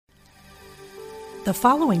The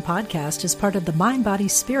following podcast is part of the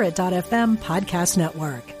MindBodySpirit.fm podcast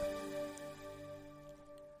network.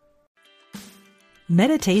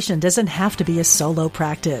 Meditation doesn't have to be a solo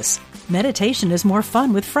practice. Meditation is more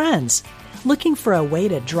fun with friends. Looking for a way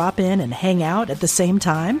to drop in and hang out at the same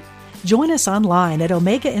time? Join us online at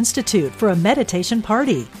Omega Institute for a meditation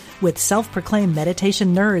party with self-proclaimed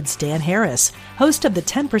meditation nerds Dan Harris, host of the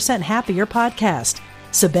 10% Happier podcast,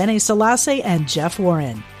 Sebene Selassie, and Jeff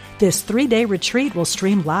Warren. This 3-day retreat will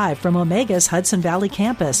stream live from Omega's Hudson Valley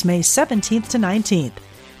campus May 17th to 19th.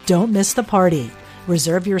 Don't miss the party.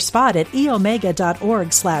 Reserve your spot at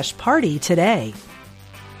eomega.org/party today.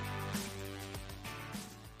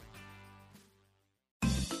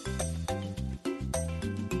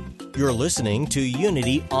 You're listening to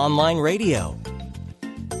Unity Online Radio,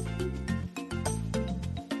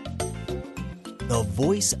 the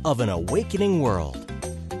voice of an awakening world.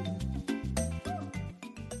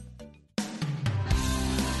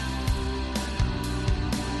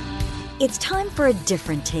 It's time for a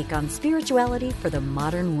different take on spirituality for the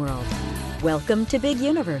modern world. Welcome to Big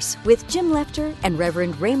Universe with Jim Lefter and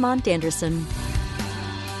Reverend Raymond Anderson.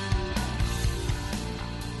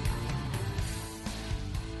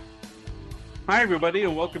 Hi, everybody,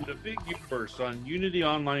 and welcome to Big Universe on Unity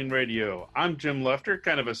Online Radio. I'm Jim Lefter,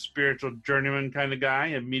 kind of a spiritual journeyman kind of guy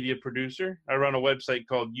and media producer. I run a website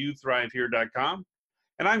called YouThriveHere.com,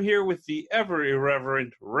 and I'm here with the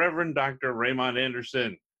ever-irreverent Reverend Dr. Raymond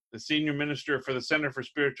Anderson, the Senior Minister for the Center for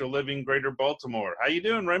Spiritual Living, Greater Baltimore. How you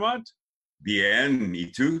doing, Raymond? Bien,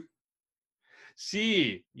 ¿y tú?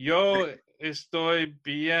 Sí, yo estoy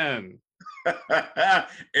bien.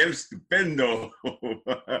 Estupendo.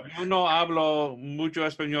 Yo no hablo mucho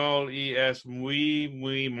español y es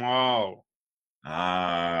muy mal.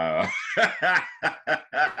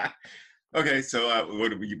 Okay, so what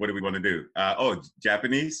do we want to do?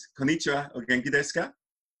 Japanese. Konnichiwa. O genki desu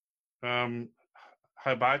ka?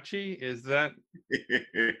 Hibachi, is that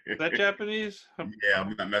Japanese? Yeah,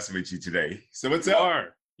 I'm not messing with you today. So what's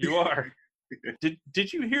up? You are.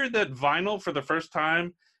 Did you hear that vinyl for the first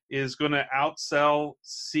time is going to outsell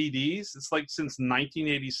CDs? It's like since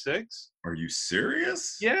 1986. Are you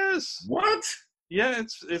serious? Yes. What? Yeah,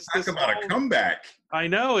 it's talk about a comeback. I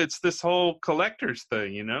know, it's this whole collector's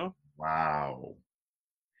thing, you know? Wow.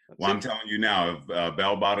 I'm telling you now,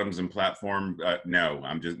 bell bottoms and platform, no.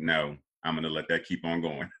 I'm going to let that keep on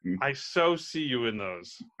going. I so see you in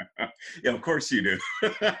those. Yeah, of course you do.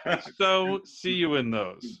 So see you in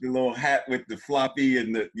those. The little hat with the floppy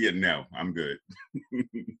and no, I'm good.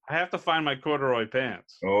 I have to find my corduroy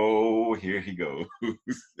pants. Oh, here he goes. I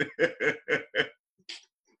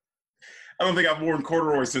don't think I've worn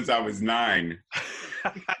corduroy since I was 9.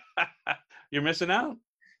 You're missing out.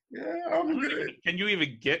 Yeah, I'm good. Can you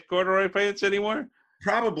even get corduroy pants anymore?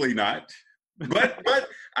 Probably not. But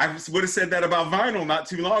I would have said that about vinyl not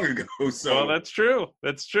too long ago. So well, that's true.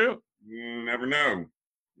 That's true. You never know.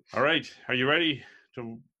 All right. Are you ready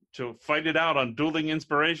to fight it out on Dueling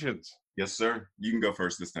Inspirations? Yes, sir. You can go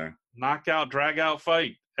first this time. Knockout, drag out,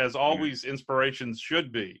 fight. As always, inspirations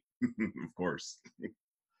should be. Of course.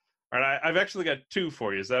 All right. I've actually got 2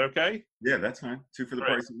 for you. Is that okay? Yeah, that's fine. 2 for the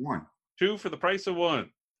price of 1. 2 for the price of 1.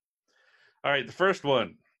 All right. The first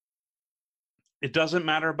one. It doesn't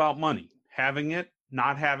matter about money. Having it,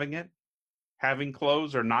 not having it, having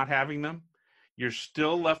clothes or not having them, you're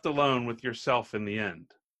still left alone with yourself in the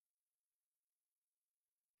end.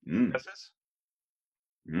 Guesses?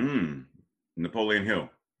 Napoleon Hill.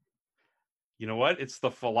 You know what? It's the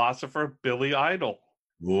philosopher Billy Idol.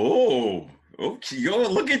 Whoa. Okay.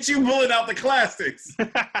 Look at you pulling out the classics.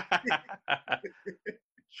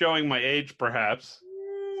 Showing my age, perhaps.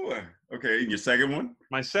 Ooh. Okay, your second one?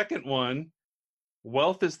 My second one.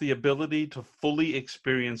 Wealth is the ability to fully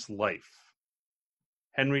experience life.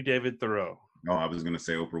 Henry David Thoreau. Oh, I was going to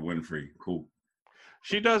say Oprah Winfrey. Cool.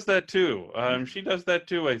 She does that too. I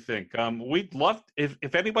think. We'd love,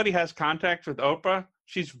 if anybody has contact with Oprah,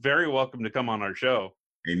 she's very welcome to come on our show.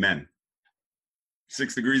 Amen.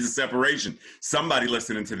 6 degrees of separation. Somebody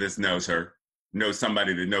listening to this knows her. Knows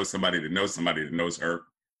somebody that knows somebody that knows somebody that knows her.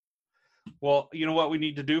 Well, you know what we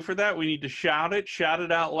need to do for that? We need to shout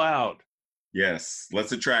it out loud. Yes,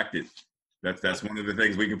 let's attract it. That's one of the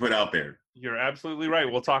things we can put out there. You're absolutely right.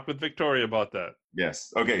 We'll talk with Victoria about that.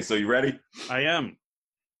 Yes. Okay, so you ready? I am.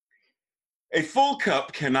 A full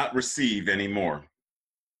cup cannot receive any more.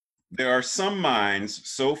 There are some minds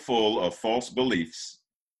so full of false beliefs,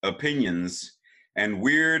 opinions, and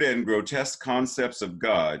weird and grotesque concepts of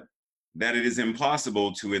God that it is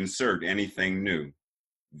impossible to insert anything new,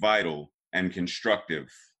 vital, and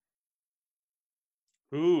constructive.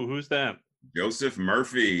 Who's that? Joseph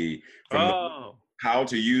Murphy from the How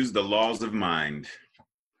to use the laws of mind.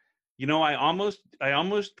 You know, I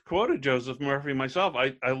almost quoted Joseph Murphy myself.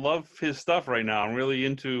 I love his stuff right now. I'm really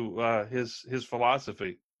into his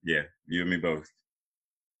philosophy. Yeah, you and me both.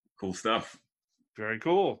 Cool stuff. Very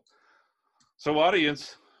cool. So,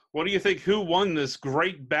 audience, what do you think? Who won this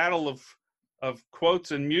great battle of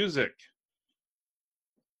quotes and music?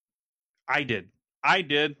 I did.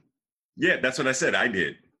 Yeah, that's what I said. I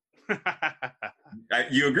did.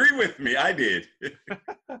 You agree with me? I did.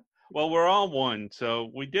 Well, we're all one, so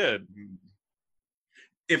we did.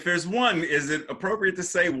 If there's one, is it appropriate to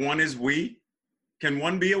say one is we? Can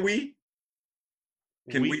one be a we?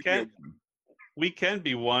 Can we be a one? We can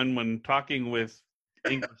be one when talking with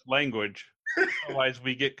English language. Otherwise,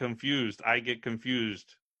 we get confused. I get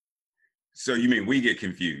confused. So you mean we get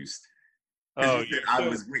confused? Oh, I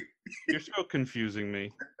was we. You're so confusing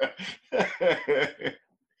me.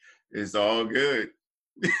 It's all good.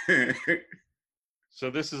 So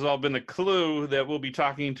this has all been a clue that we'll be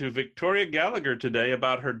talking to Victoria Gallagher today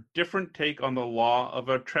about her different take on the law of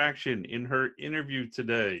attraction in her interview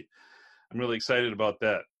today. I'm really excited about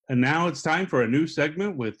that. And now it's time for a new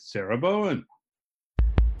segment with Sarah Bowen.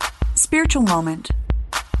 Spiritual Moment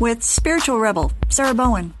with spiritual rebel Sarah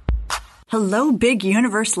Bowen. Hello, Big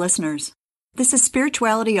Universe listeners. This is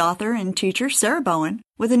spirituality author and teacher Sarah Bowen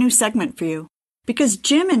with a new segment for you. Because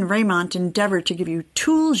Jim and Raymond endeavor to give you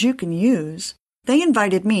tools you can use, they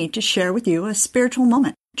invited me to share with you a spiritual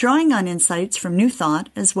moment, drawing on insights from New Thought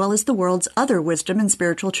as well as the world's other wisdom and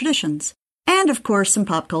spiritual traditions, and of course some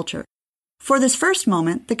pop culture. For this first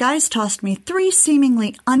moment, the guys tossed me 3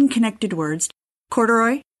 seemingly unconnected words: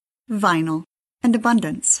 corduroy, vinyl, and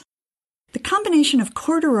abundance. The combination of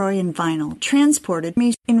corduroy and vinyl transported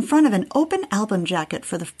me in front of an open album jacket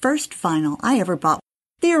for the first vinyl I ever bought,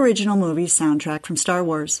 the original movie soundtrack from Star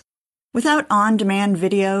Wars. Without on-demand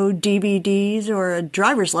video, DVDs, or a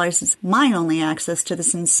driver's license, my only access to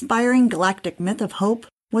this inspiring galactic myth of hope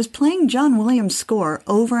was playing John Williams' score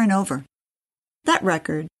over and over. That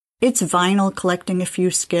record, its vinyl collecting a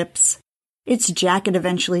few skips, its jacket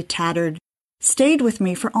eventually tattered, stayed with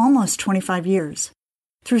me for almost 25 years,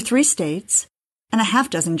 through 3 states and a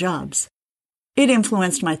half-dozen jobs. It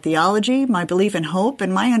influenced my theology, my belief in hope,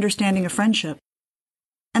 and my understanding of friendship.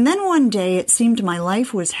 And then one day it seemed my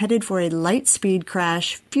life was headed for a light-speed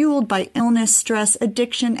crash fueled by illness, stress,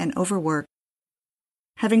 addiction, and overwork.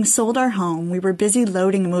 Having sold our home, we were busy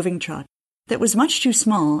loading a moving truck that was much too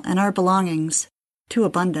small and our belongings too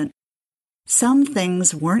abundant. Some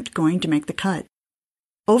things weren't going to make the cut.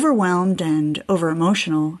 Overwhelmed and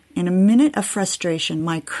over-emotional, in a minute of frustration,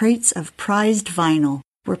 my crates of prized vinyl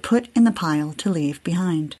were put in the pile to leave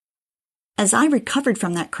behind. As I recovered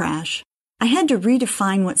from that crash, I had to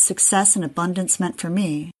redefine what success and abundance meant for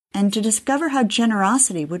me, and to discover how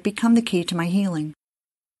generosity would become the key to my healing.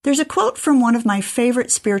 There's a quote from one of my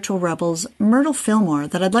favorite spiritual rebels, Myrtle Fillmore,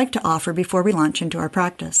 that I'd like to offer before we launch into our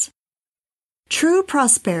practice. True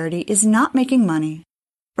prosperity is not making money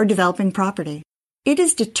or developing property. It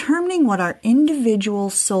is determining what our individual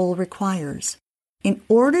soul requires in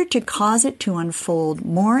order to cause it to unfold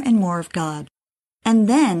more and more of God, and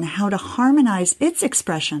then how to harmonize its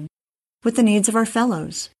expression with the needs of our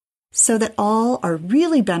fellows, so that all are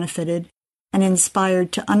really benefited and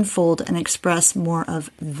inspired to unfold and express more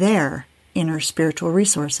of their inner spiritual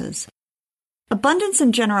resources. Abundance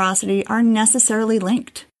and generosity are necessarily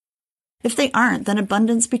linked. If they aren't, then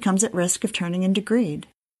abundance becomes at risk of turning into greed.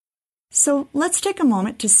 So let's take a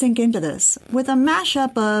moment to sink into this with a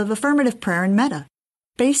mashup of affirmative prayer and metta,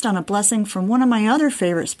 based on a blessing from one of my other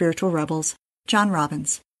favorite spiritual rebels, John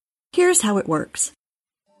Robbins. Here's how it works.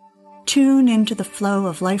 Tune into the flow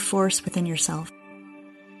of life force within yourself.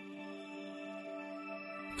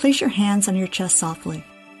 Place your hands on your chest softly.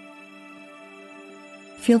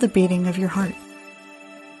 Feel the beating of your heart.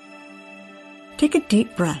 Take a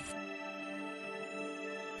deep breath.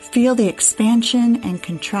 Feel the expansion and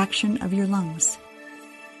contraction of your lungs.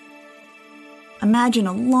 Imagine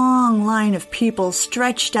a long line of people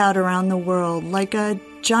stretched out around the world like a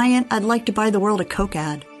giant "I'd like to buy the world a Coke"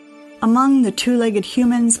 ad. Among the 2-legged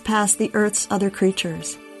humans past the Earth's other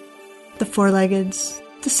creatures, the 4-leggeds,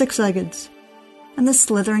 the 6-leggeds, and the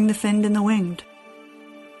slithering, the finned, and the winged.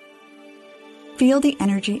 Feel the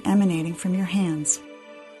energy emanating from your hands.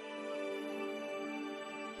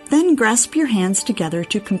 Then grasp your hands together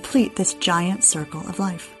to complete this giant circle of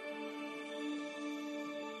life.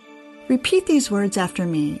 Repeat these words after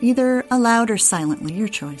me, either aloud or silently, your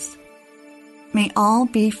choice. May all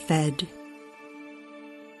be fed.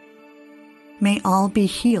 May all be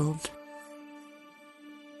healed.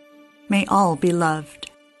 May all be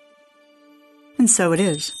loved. And so it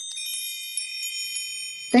is.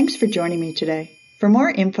 Thanks for joining me today. For more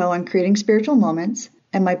info on creating spiritual moments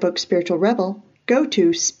and my book, Spiritual Rebel, go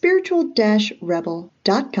to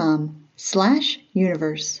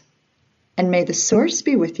spiritual-rebel.com/universe. And may the source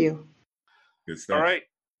be with you. Good stuff. All right.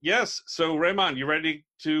 Yes. So, Raymond, you ready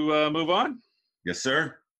to move on? Yes,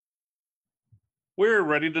 sir. We're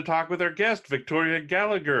ready to talk with our guest, Victoria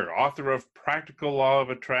Gallagher, author of Practical Law of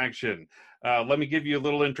Attraction. Let me give you a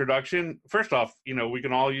little introduction. First off, we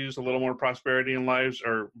can all use a little more prosperity in lives,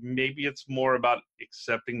 or maybe it's more about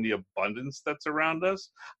accepting the abundance that's around us.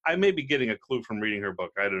 I may be getting a clue from reading her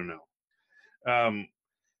book. I don't know.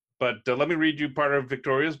 But let me read you part of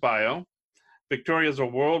Victoria's bio. Victoria is a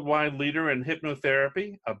worldwide leader in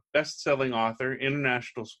hypnotherapy, a best-selling author,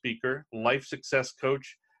 international speaker, life success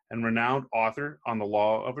coach, and renowned author on the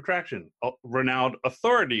law of attraction, renowned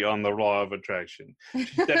authority on the law of attraction.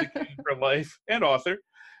 She's dedicated her life, and author,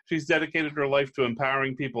 she's dedicated her life to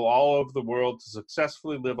empowering people all over the world to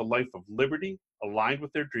successfully live a life of liberty, aligned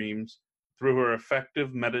with their dreams, through her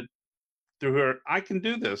effective meditative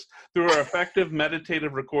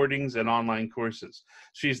recordings and online courses.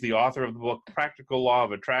 She's the author of the book Practical Law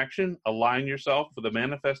of Attraction, Align Yourself with the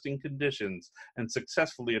Manifesting Conditions and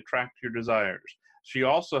Successfully Attract Your Desires. She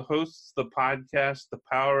also hosts the podcast The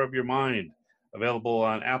Power of Your Mind, available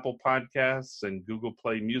on Apple Podcasts and Google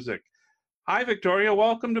Play Music. Hi, Victoria.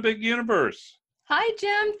 Welcome to Big Universe. Hi,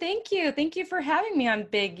 Jim. Thank you. Thank you for having me on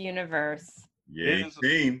Big Universe. Yay,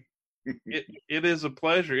 team. It is a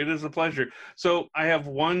pleasure. It is a pleasure. So I have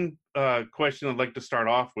one question I'd like to start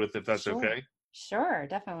off with, if that's okay. Sure,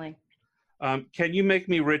 definitely. Can you make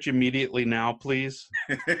me rich immediately now, please?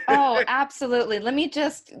 Oh, absolutely. Let me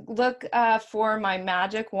just look for my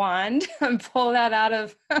magic wand and pull that out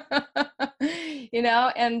of,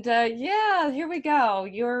 and here we go.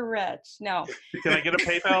 You're rich. No. Can I get a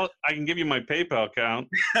PayPal? I can give you my PayPal account.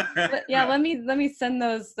 Yeah, let me send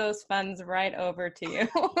those funds right over to you.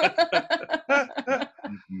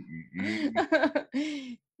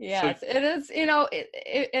 Yes, so, it is.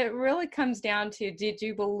 It really comes down to, did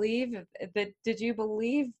you believe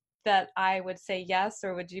that I would say yes,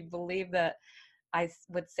 or would you believe that I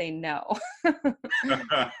would say no?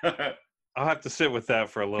 I'll have to sit with that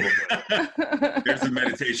for a little bit. There's a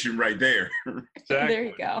meditation right there. Exactly. There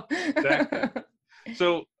you go. Exactly.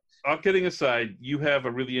 So, all kidding aside, you have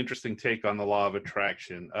a really interesting take on the law of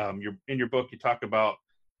attraction. In your book, you talk about,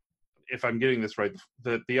 if I'm getting this right,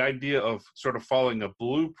 the idea of sort of following a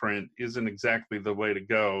blueprint isn't exactly the way to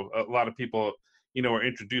go. A lot of people, are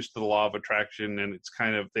introduced to the law of attraction, and it's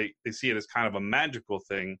kind of, they see it as kind of a magical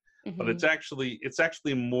thing, mm-hmm. but it's actually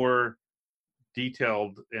more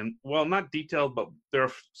detailed, and well, not detailed, but there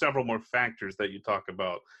are several more factors that you talk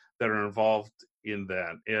about that are involved in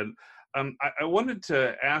that. And I wanted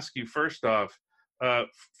to ask you, first off,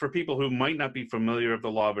 for people who might not be familiar with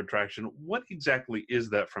the law of attraction, what exactly is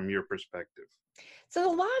that from your perspective? So the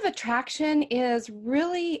law of attraction is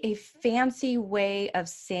really a fancy way of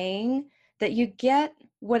saying that you get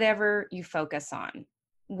whatever you focus on,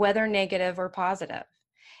 whether negative or positive.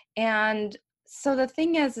 And so the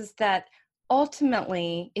thing is that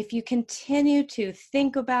ultimately, if you continue to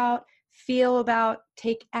think about, feel about,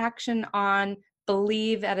 take action on,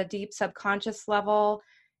 believe at a deep subconscious level,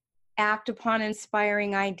 act upon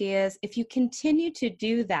inspiring ideas, if you continue to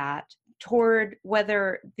do that toward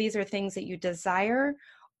whether these are things that you desire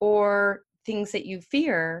or things that you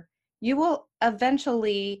fear, you will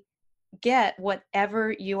eventually get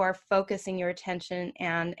whatever you are focusing your attention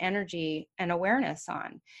and energy and awareness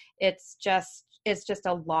on. It's just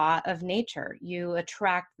a law of nature. You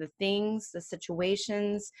attract the things, the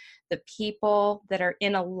situations, the people that are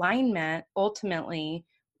in alignment ultimately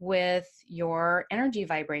with your energy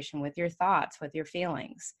vibration, with your thoughts, with your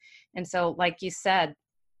feelings. And so, like you said,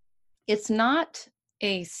 it's not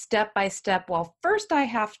a step-by-step, well, first I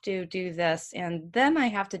have to do this, and then I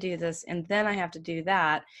have to do this, and then I have to do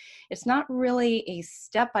that. It's not really a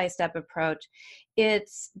step-by-step approach.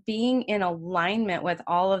 It's being in alignment with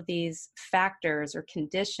all of these factors or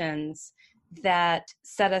conditions that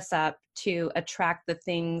set us up to attract the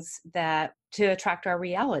things to attract our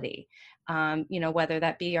reality. Whether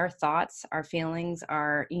that be our thoughts, our feelings,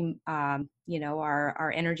 our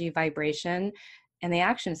energy vibration, and the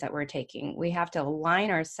actions that we're taking. We have to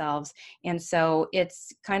align ourselves. And so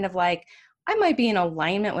it's kind of like, I might be in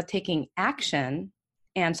alignment with taking action.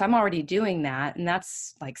 And so I'm already doing that. And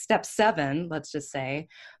that's like step 7, let's just say.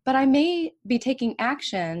 But I may be taking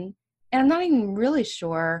action and I'm not even really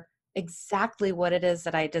sure exactly what it is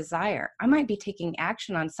that I desire. I might be taking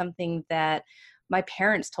action on something that my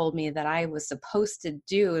parents told me that I was supposed to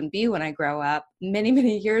do and be when I grow up many,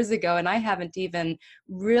 many years ago. And I haven't even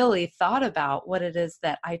really thought about what it is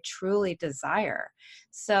that I truly desire.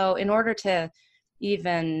 So in order to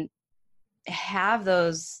even have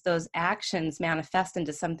those actions manifest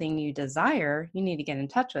into something you desire, you need to get in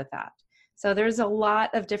touch with that. So there's a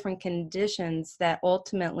lot of different conditions that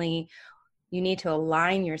ultimately you need to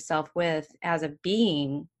align yourself with as a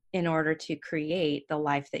being in order to create the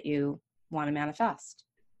life that you want to manifest.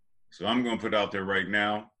 So I'm going to put out there right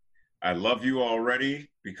now, I love you already,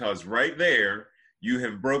 because right there, you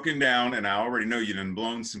have broken down, and I already know you done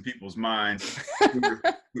blown some people's minds.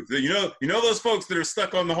 You know those folks that are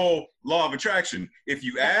stuck on the whole law of attraction. If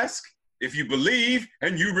you ask, if you believe,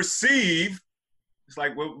 and you receive, it's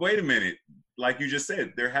like, well, wait a minute. Like you just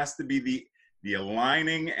said, there has to be the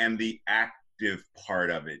aligning and the active part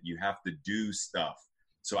of it. You have to do stuff.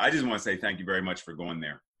 So I just want to say thank you very much for going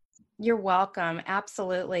there. You're welcome.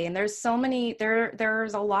 Absolutely. And there's so many,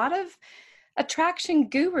 there's a lot of attraction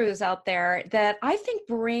gurus out there that I think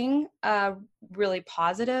bring a really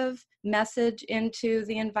positive message into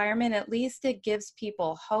the environment. At least it gives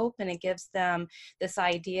people hope, and it gives them this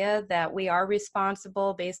idea that we are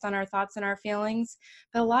responsible based on our thoughts and our feelings.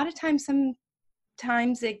 But a lot of times,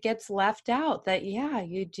 sometimes it gets left out that, yeah,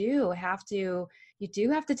 you do have to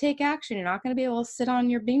take action. You're not going to be able to sit on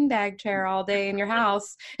your beanbag chair all day in your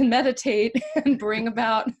house and meditate and bring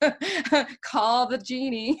about, call the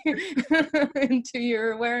genie into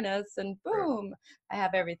your awareness, and boom, I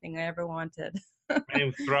have everything I ever wanted. I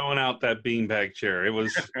am throwing out that beanbag chair. It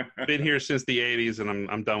was been here since the 80s, and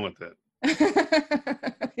I'm done with it.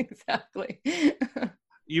 Exactly.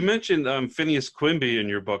 You mentioned Phineas Quimby in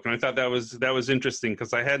your book, and I thought that was interesting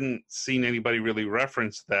because I hadn't seen anybody really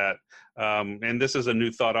reference that. And this is a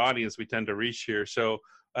new thought audience we tend to reach here. So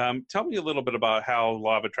tell me a little bit about how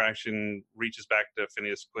law of attraction reaches back to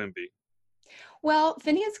Phineas Quimby. Well,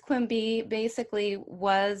 Phineas Quimby basically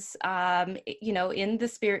was, in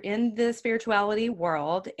the spirituality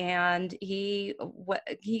world, and he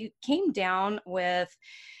came down with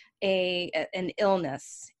an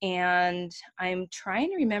illness, and I'm trying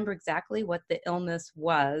to remember exactly what the illness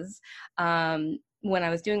was when I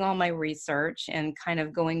was doing all my research and kind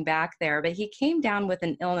of going back there. But he came down with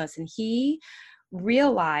an illness, and he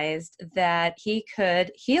realized that he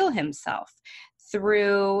could heal himself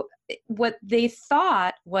through what they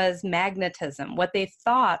thought was magnetism, what they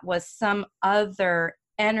thought was some other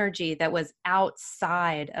energy that was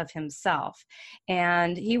outside of himself.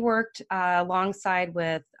 And he worked alongside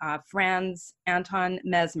with Franz Anton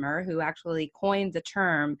Mesmer, who actually coined the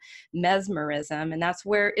term mesmerism. And that's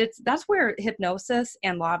where hypnosis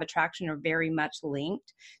and law of attraction are very much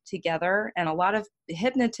linked together. And a lot of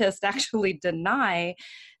hypnotists actually deny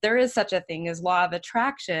there is such a thing as law of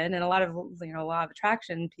attraction, and a lot of law of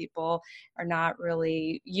attraction people are not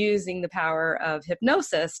really using the power of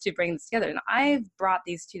hypnosis to bring this together. And I've brought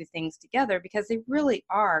these two things together because they really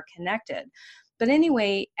are connected. But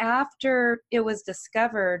anyway, after it was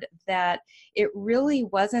discovered that it really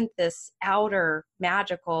wasn't this outer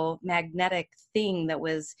magical magnetic thing that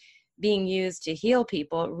was being used to heal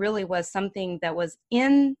people, it really was something that was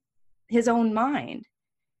in his own mind,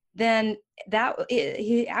 then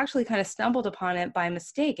he actually kind of stumbled upon it by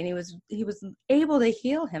mistake, and he was able to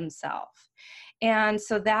heal himself. And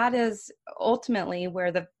so that is ultimately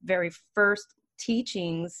where the very first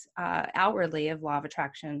teachings outwardly of law of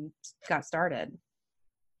attraction got started.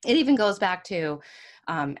 It even goes back to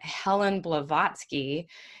Helen Blavatsky,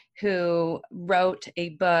 who wrote a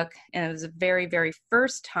book, and it was the very, very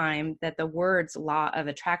first time that the words law of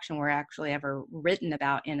attraction were actually ever written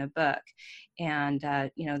about in a book. And,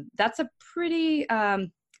 that's a pretty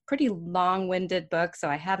long-winded book, so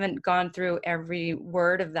I haven't gone through every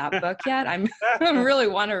word of that book yet. I really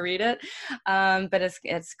want to read it, but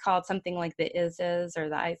it's called something like the Isis or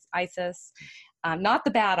the Isis. Not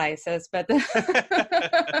the bad ISIS, but the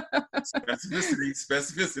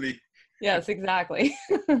specificity. Yes, exactly.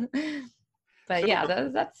 But yeah,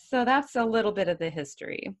 that's a little bit of the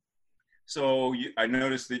history. So I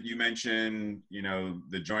noticed that you mentioned,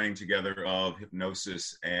 the joining together of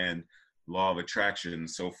hypnosis and law of attraction.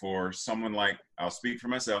 So for someone like, I'll speak for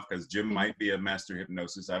myself because Jim might be a master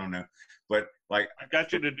hypnosis. I don't know, but like I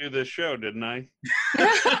got you to do this show, didn't I?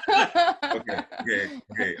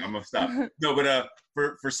 Okay. I'm gonna stop. No, but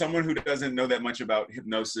for someone who doesn't know that much about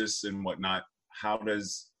hypnosis and whatnot, how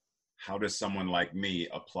does someone like me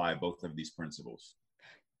apply both of these principles?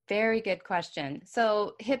 Very good question.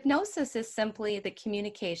 So hypnosis is simply the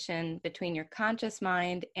communication between your conscious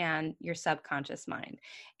mind and your subconscious mind.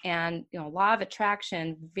 And, law of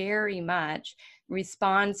attraction very much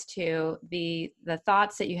responds to the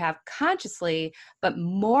thoughts that you have consciously, but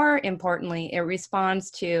more importantly, it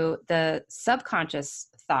responds to the subconscious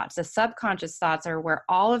thoughts. The subconscious thoughts are where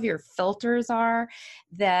all of your filters are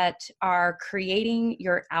that are creating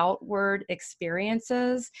your outward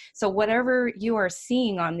experiences. So whatever you are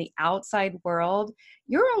seeing on the outside world,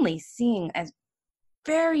 you're only seeing a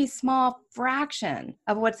very small fraction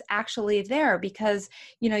of what's actually there, because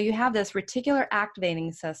you have this reticular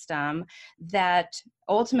activating system that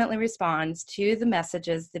ultimately responds to the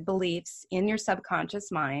messages, the beliefs in your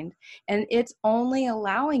subconscious mind, and it's only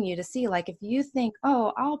allowing you to see, like, if you think,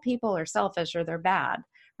 oh, all people are selfish or they're bad,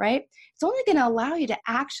 right? It's only going to allow you to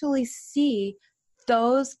actually see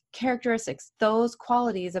those characteristics, those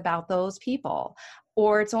qualities about those people,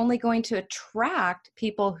 or it's only going to attract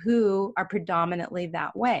people who are predominantly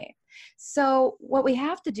that way. So what we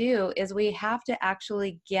have to do is we have to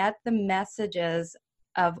actually get the messages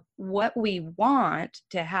of what we want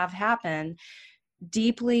to have happen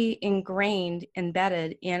deeply ingrained,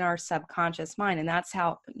 embedded in our subconscious mind. And that's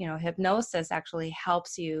how, hypnosis actually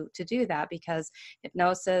helps you to do that, because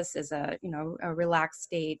hypnosis is a relaxed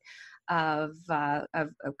state of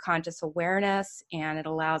conscious awareness, and it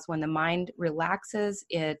allows, when the mind relaxes,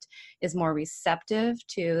 it is more receptive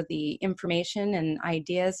to the information and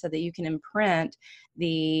ideas, so that you can imprint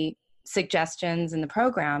the suggestions and the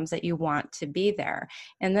programs that you want to be there.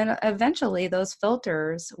 And then eventually those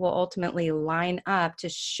filters will ultimately line up to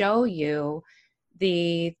show you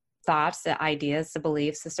the thoughts, the ideas, the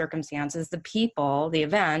beliefs, the circumstances, the people, the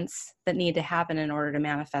events that need to happen in order to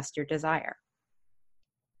manifest your desire.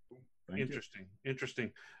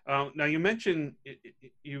 Interesting. Now, you mentioned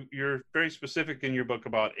you're very specific in your book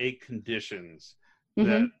about 8 conditions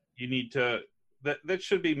that you need to that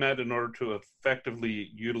should be met in order to effectively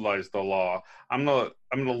utilize the law. I'm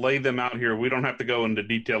gonna lay them out here. We don't have to go into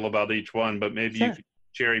detail about each one, but maybe you could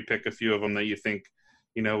cherry pick a few of them that you think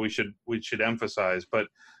we should emphasize. But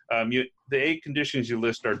the 8 conditions you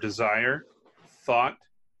list are desire, thought,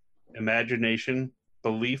 imagination,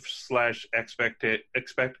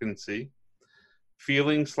 belief/expectancy,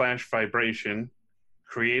 feeling/vibration,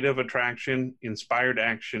 creative attraction, inspired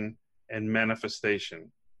action, and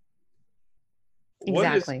manifestation.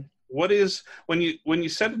 Exactly. What is when you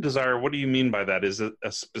set a desire, what do you mean by that? Is it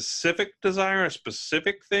a specific desire, a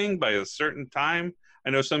specific thing by a certain time? I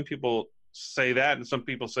know some people say that, and some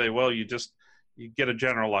people say, well, you get a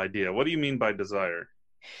general idea. What do you mean by desire?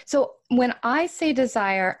 So when I say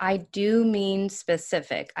desire, I do mean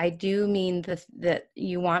specific. I do mean that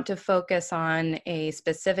you want to focus on a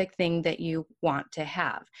specific thing that you want to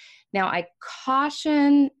have. Now, I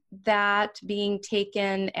caution that being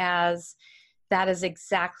taken as that is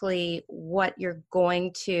exactly what you're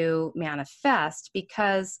going to manifest,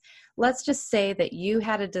 because let's just say that you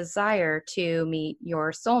had a desire to meet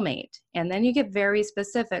your soulmate, and then you get very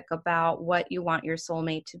specific about what you want your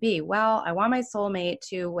soulmate to be. Well, I want my soulmate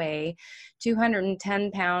to weigh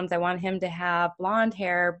 210 pounds. I want him to have blonde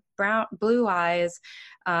hair, blue eyes,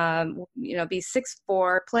 be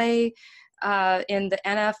 6'4", play in the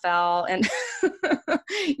NFL. And,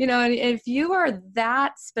 and if you are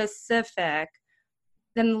that specific,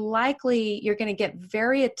 then likely you're going to get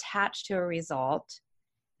very attached to a result.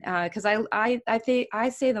 Because I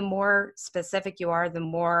say the more specific you are, the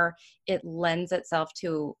more it lends itself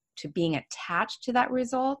to being attached to that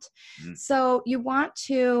result. Mm. So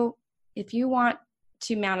if you want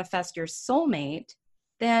to manifest your soulmate,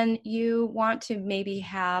 then you want to maybe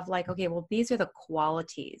have these are the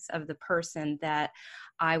qualities of the person that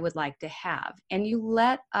I would like to have. And you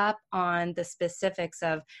let up on the specifics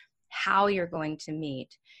of how you're going to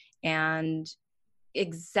meet and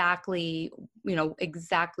exactly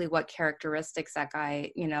what characteristics that guy,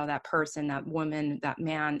 that person, that woman, that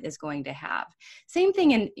man is going to have. Same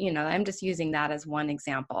thing in, I'm just using that as one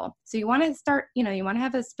example. So you want to start, you want to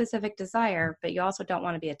have a specific desire, but you also don't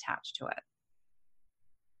want to be attached to it.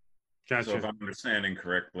 Gotcha. So if I'm understanding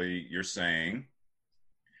correctly, you're saying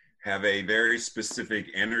have a very specific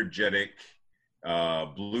energetic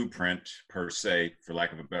blueprint, per se, for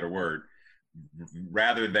lack of a better word,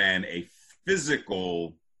 rather than a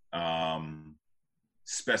physical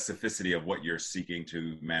specificity of what you're seeking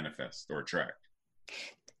to manifest or attract.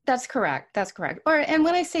 That's correct. And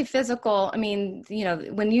when I say physical, I mean,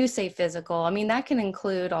 when you say physical, I mean, that can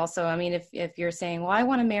include also, I mean, if you're saying, well, I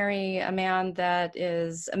want to marry a man that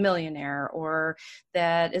is a millionaire or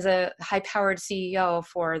that is a high-powered CEO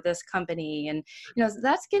for this company. And,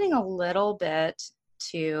 that's getting a little bit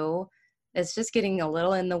to, it's just getting a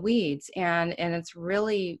little in the weeds, and it's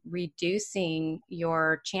really reducing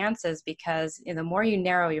your chances, because the more you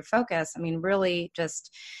narrow your focus, I mean, really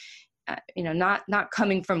just, not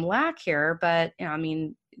coming from lack here, but I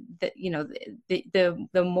mean, the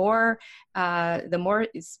more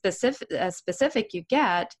specific you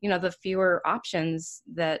get, the fewer options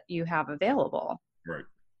that you have available. Right.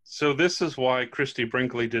 So this is why Christy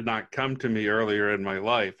Brinkley did not come to me earlier in my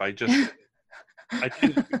life. I didn't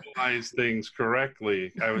visualize things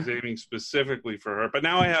correctly. I was aiming specifically for her, but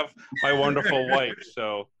now I have my wonderful wife.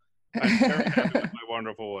 So I'm very happy with my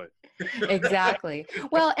wonderful wife. Exactly.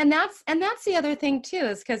 Well, and that's the other thing too,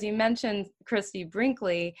 is because you mentioned Christy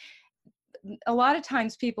Brinkley. A lot of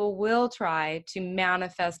times people will try to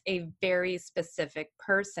manifest a very specific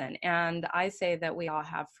person, and I say that we all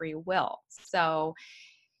have free will. So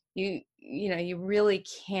you really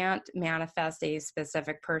can't manifest a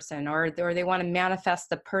specific person, or they want to manifest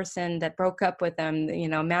the person that broke up with them,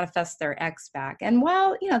 manifest their ex back. And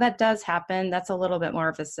while, that does happen, that's a little bit more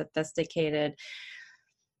of a sophisticated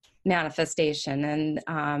manifestation. And,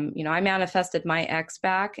 I manifested my ex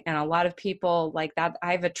back, and a lot of people like that.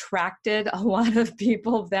 I've attracted a lot of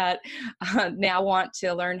people that now want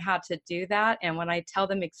to learn how to do that. And when I tell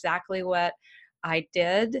them exactly what I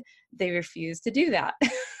did, they refuse to do that.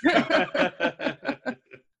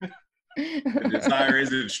 The desire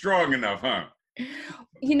isn't strong enough, huh?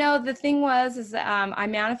 The thing is I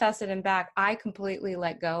manifested him back. I completely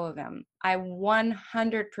let go of him. I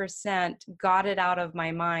 100% got it out of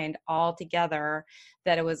my mind altogether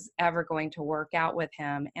that it was ever going to work out with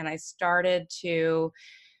him. And I started to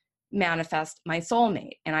manifest my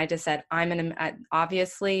soulmate. And I just said,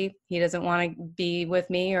 obviously he doesn't want to be with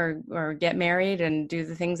me or get married and do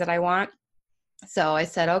the things that I want. So I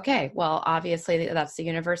said, okay, well, obviously that's the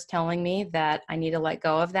universe telling me that I need to let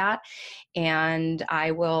go of that. And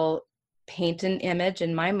I will paint an image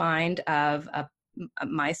in my mind of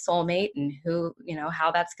my soulmate and who,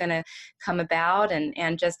 how that's going to come about.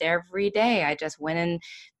 And just every day I just went and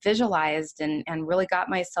visualized and really got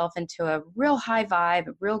myself into a real high vibe,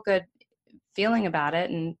 a real good feeling about it.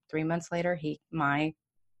 And 3 months later, my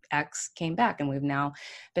ex came back, and we've now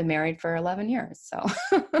been married for 11 years. So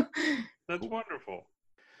that's wonderful.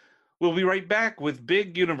 We'll be right back with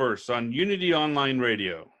Big Universe on Unity Online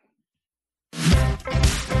Radio.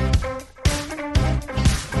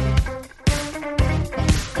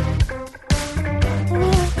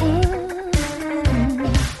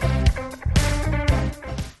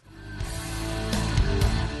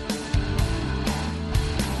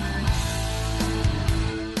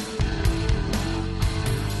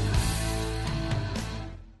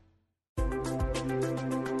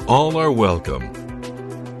 All are welcome.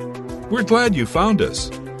 We're glad you found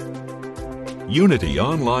us. Unity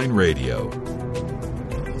Online Radio,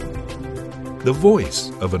 the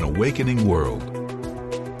voice of an awakening world.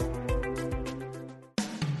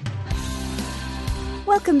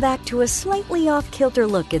 Welcome back to a slightly off-kilter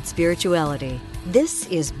look at spirituality. This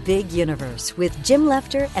is Big Universe with Jim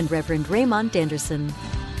Lefter and Reverend Raymond Anderson.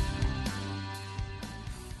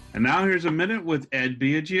 And now here's a minute with Ed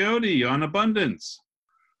Biagiotti on abundance.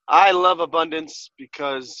 I love abundance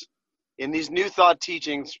because in these New Thought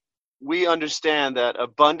teachings, we understand that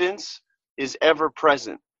abundance is ever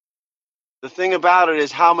present. The thing about it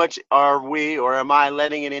is, how much are we, or am I,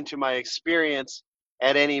 letting it into my experience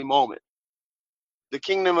at any moment? The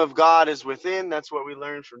kingdom of God is within. That's what we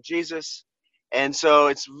learned from Jesus. And so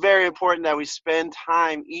it's very important that we spend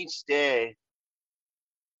time each day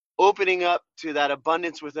opening up to that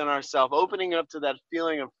abundance within ourselves, opening up to that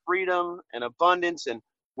feeling of freedom and abundance, and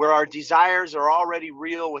where our desires are already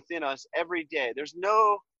real within us every day.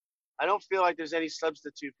 I don't feel like there's any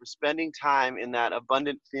substitute for spending time in that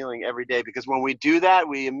abundant feeling every day, because when we do that,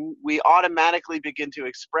 we automatically begin to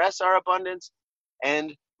express our abundance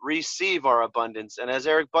and receive our abundance. And as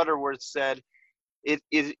Eric Butterworth said, it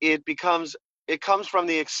comes from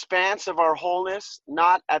the expanse of our wholeness,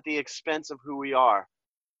 not at the expense of who we are.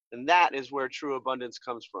 And that is where true abundance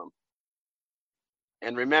comes from.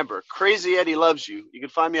 And remember, Crazy Eddie loves you. You can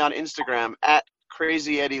find me on Instagram at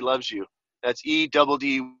Crazy Eddie loves you. That's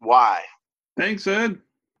EDDY. Thanks, Ed.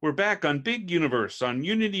 We're back on Big Universe on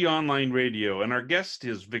Unity Online Radio, and our guest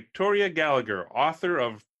is Victoria Gallagher, author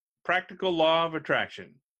of Practical Law of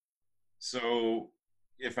Attraction. So,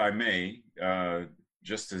 if I may,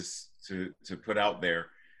 just to put out there,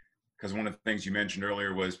 because one of the things you mentioned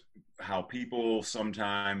earlier was how people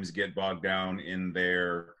sometimes get bogged down in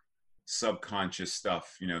their subconscious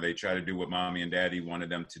stuff. They try to do what mommy and daddy wanted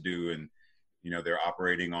them to do, and they're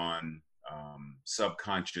operating on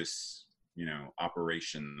subconscious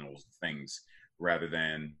operational things rather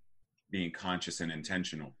than being conscious and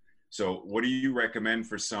intentional. So what do you recommend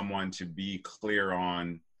for someone to be clear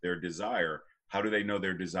on their desire? How do they know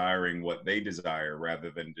they're desiring what they desire rather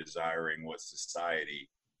than desiring what society,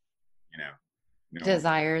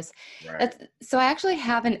 desires? Right. So I actually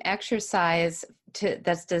have an exercise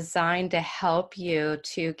that's designed to help you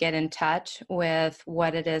to get in touch with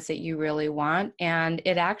what it is that you really want. And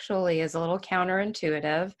it actually is a little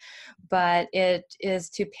counterintuitive, but it is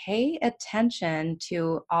to pay attention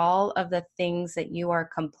to all of the things that you are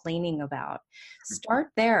complaining about. Start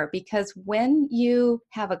there, because when you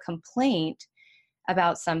have a complaint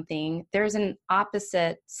about something, there's an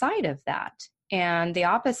opposite side of that. And the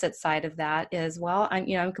opposite side of that is, well,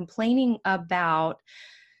 I'm complaining about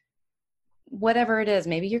whatever it is.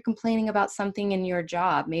 Maybe you're complaining about something in your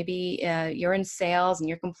job. Maybe you're in sales and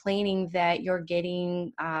you're complaining that you're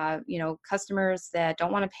getting, customers that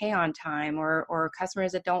don't want to pay on time, or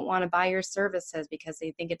customers that don't want to buy your services because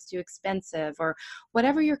they think it's too expensive, or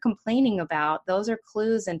whatever you're complaining about. Those are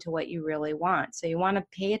clues into what you really want. So you want to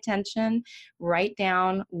pay attention, write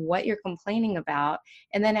down what you're complaining about,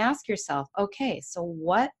 and then ask yourself, okay, so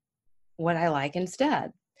what would I like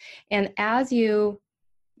instead? And as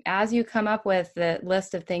you come up with the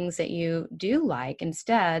list of things that you do like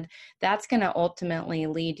instead, that's going to ultimately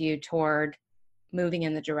lead you toward moving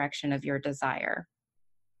in the direction of your desire.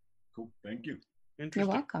 Cool. Thank you. You're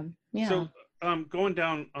welcome. Yeah. So going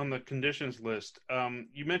down on the conditions list,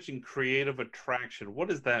 you mentioned creative attraction. What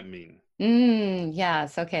does that mean?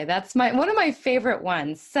 Yes. Okay. That's one of my favorite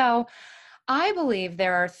ones. So I believe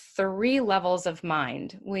there are 3 levels of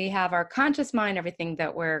mind. We have our conscious mind, everything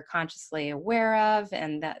that we're consciously aware of,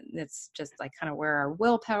 and that it's just like kind of where our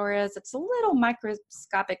willpower is. It's a little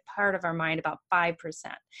microscopic part of our mind, about 5%.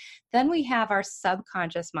 Then we have our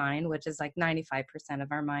subconscious mind, which is like 95%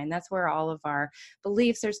 of our mind. That's where all of our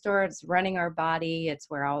beliefs are stored. It's running our body. It's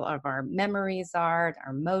where all of our memories are,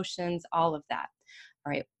 our emotions, all of that.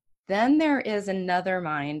 All right. Then there is another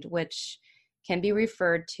mind, which can be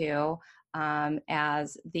referred to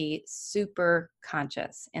as the super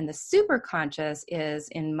conscious. And the super conscious is,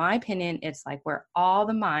 in my opinion, it's like where all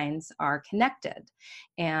the minds are connected.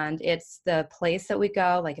 And it's the place that we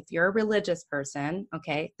go. Like if you're a religious person,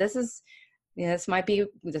 okay, this might be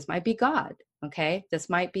God. Okay, this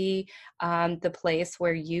might be the place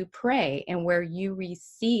where you pray and where you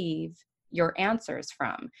receive your answers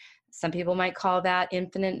from. Some people might call that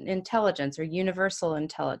infinite intelligence or universal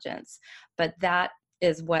intelligence, but that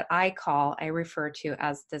is what I refer to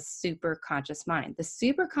as the super conscious mind. The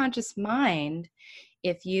super conscious mind,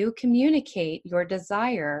 if you communicate your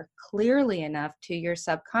desire clearly enough to your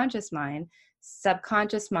subconscious mind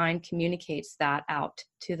communicates that out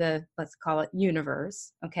to the, let's call it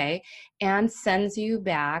universe, okay, and sends you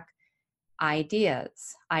back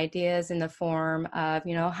ideas in the form of,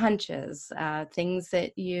 hunches, things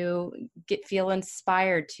that you feel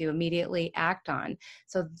inspired to immediately act on.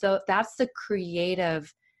 So that's the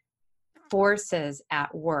creative forces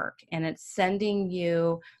at work, and it's sending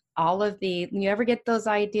you all of you ever get those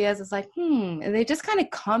ideas? It's like, and they just kind of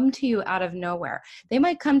come to you out of nowhere. They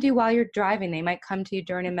might come to you while you're driving. They might come to you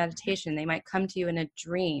during a meditation. They might come to you in a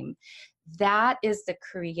dream. That is the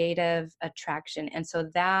creative attraction. And so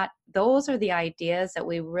those are the ideas that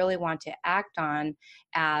we really want to act on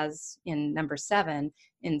as, in number 7,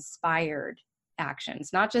 inspired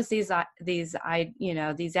actions. Not just these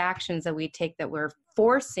actions that we take that we're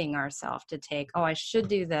forcing ourselves to take. Oh, I should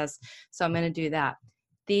do this, so I'm going to do that.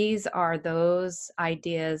 These are those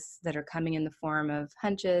ideas that are coming in the form of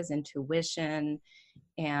hunches, intuition,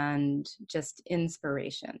 and just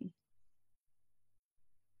inspiration.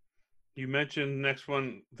 You mentioned the next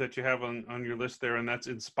one that you have on your list there, and that's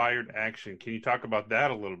inspired action. Can you talk about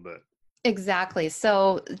that a little bit? Exactly.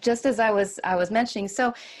 So just as I was mentioning,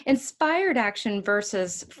 so inspired action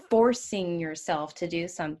versus forcing yourself to do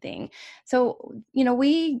something. So,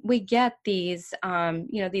 we get these,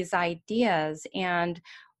 these ideas, and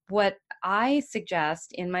what I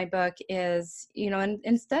suggest in my book is,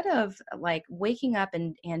 instead of like waking up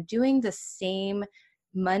and doing the same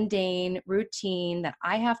mundane routine that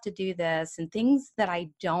I have to do this and things that I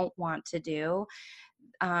don't want to do,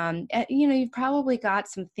 you've probably got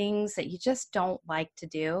some things that you just don't like to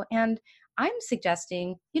do. And I'm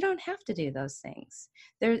suggesting you don't have to do those things.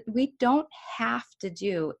 We don't have to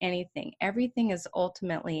do anything. Everything is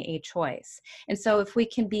ultimately a choice. And so if we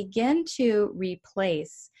can begin to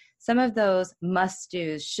replace some of those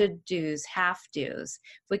must-dos, should-dos, have-dos,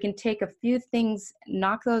 if we can take a few things,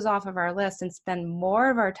 knock those off of our list, and spend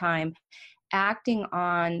more of our time acting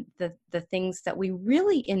on the things that we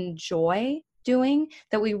really enjoy doing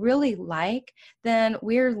that we really like, then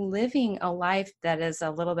we're living a life that is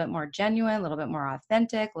a little bit more genuine, a little bit more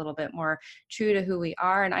authentic, a little bit more true to who we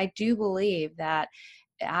are. And I do believe that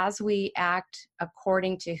as we act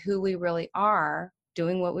according to who we really are,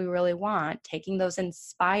 doing what we really want, taking those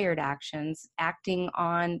inspired actions, acting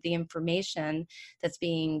on the information that's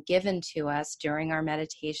being given to us during our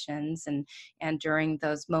meditations and during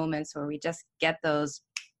those moments where we just get those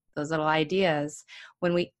little ideas,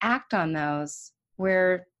 when we act on those,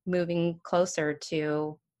 we're moving closer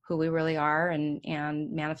to who we really are and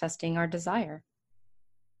manifesting our desire.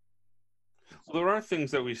 Well, there are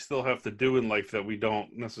things that we still have to do in life that we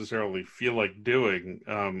don't necessarily feel like doing.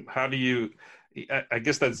 How do you, I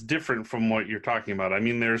guess that's different from what you're talking about. I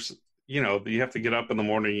mean, there's, you have to get up in the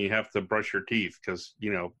morning, you have to brush your teeth because,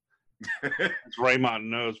 as Raymond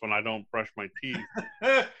knows, when I don't brush my teeth,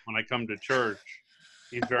 when I come to church,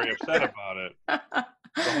 he's very upset about it. The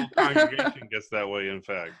whole congregation gets that way, in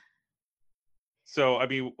fact. So, I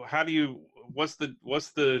mean,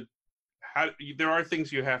 there are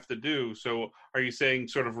things you have to do. So are you saying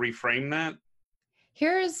sort of reframe that?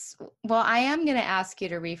 I am going to ask you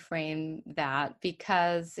to reframe that,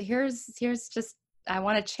 because here's just, I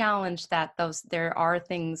want to challenge that there are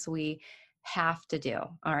things we have to do.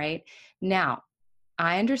 All right. Now,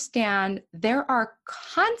 I understand there are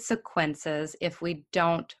consequences if we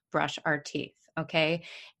don't brush our teeth. Okay.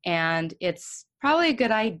 And it's probably a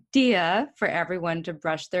good idea for everyone to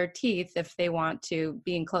brush their teeth if they want to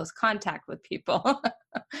be in close contact with people.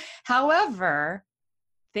 However,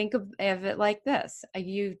 think of it like this.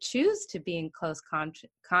 You choose to be in close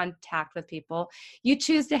contact with people. You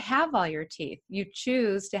choose to have all your teeth. You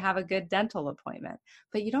choose to have a good dental appointment,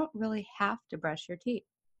 but you don't really have to brush your teeth.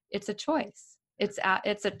 It's a choice.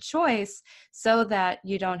 It's a choice so that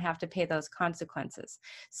you don't have to pay those consequences.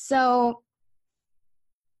 So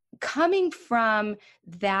coming from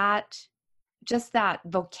that, just that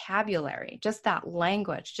vocabulary, just that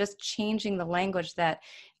language, just changing the language that,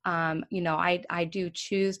 I do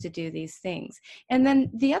choose to do these things. And then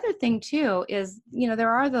the other thing too is, there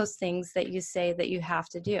are those things that you say that you have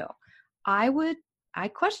to do. I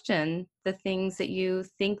question the things that you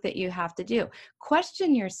think that you have to do.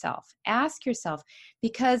 Question yourself, ask yourself,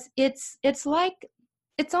 because it's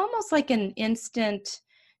almost like an instant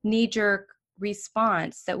knee-jerk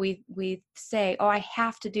response that we say, oh, I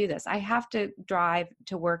have to do this. I have to drive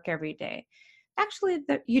to work every day. Actually,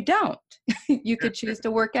 you don't. You could choose to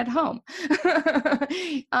work at home.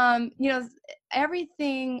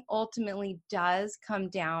 Everything ultimately does come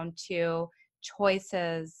down to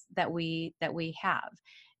choices that we have.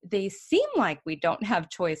 They seem like we don't have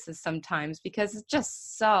choices sometimes because it's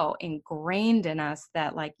just so ingrained in us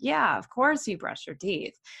that, like, yeah, of course you brush your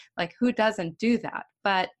teeth. Like, who doesn't do that?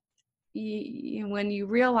 But when you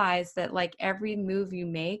realize that, like, every move you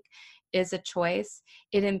make is a choice,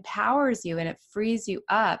 it empowers you and it frees you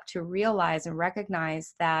up to realize and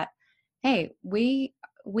recognize that, hey, we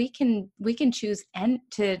can choose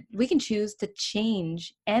to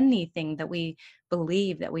change anything that we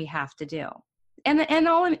believe that we have to do. And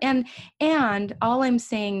all I'm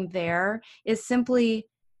saying there is simply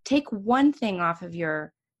take one thing off of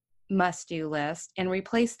your must-do list and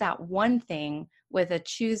replace that one thing with a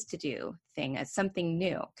choose-to-do thing as something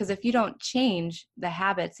new. Because if you don't change the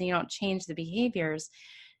habits and you don't change the behaviors,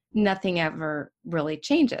 nothing ever really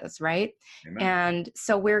changes, right? Amen. And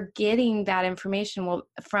so we're getting that information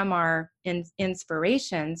from our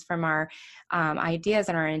inspirations, from our ideas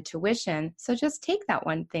and our intuition. So just take that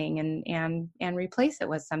one thing and replace it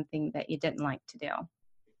with something that you didn't like to do.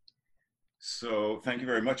 So thank you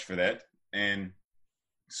very much for that. And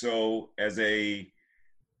so as a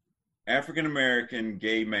African-American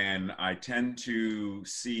gay man, I tend to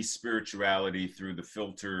see spirituality through the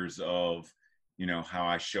filters of, how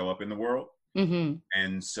I show up in the world. Mm-hmm.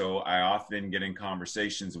 And so I often get in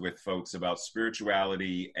conversations with folks about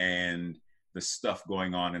spirituality and the stuff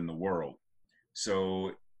going on in the world.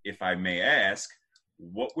 So if I may ask,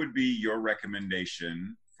 what would be your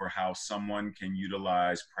recommendation for how someone can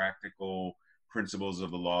utilize practical principles of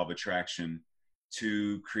the law of attraction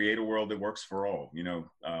to create a world that works for all,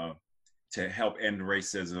 to help end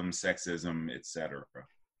racism, sexism, etc.?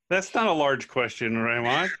 That's not a large question,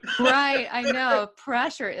 Raymond. Right, I know.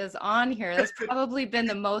 Pressure is on here. That's probably been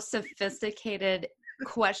the most sophisticated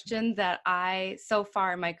question that I, so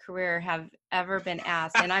far in my career, have ever been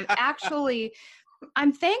asked. And I'm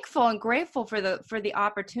thankful and grateful for the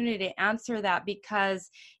opportunity to answer that, because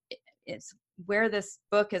it's where this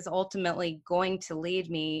book is ultimately going to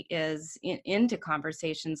lead me is into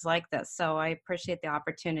conversations like this. So I appreciate the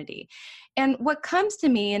opportunity. And what comes to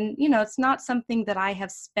me, and, it's not something that I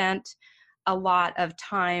have spent a lot of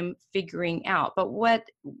time figuring out. But what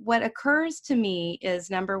occurs to me is,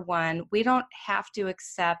 number one, we don't have to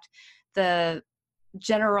accept the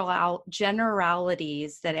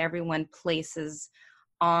generalities that everyone places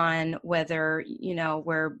on whether,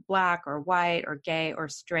 we're Black or white or gay or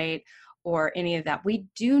straight or any of that. We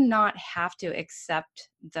do not have to accept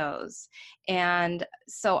those. And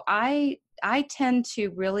so I tend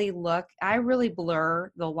to really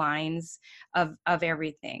blur the lines of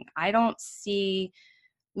everything. I don't see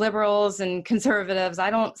liberals and conservatives.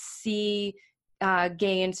 I don't see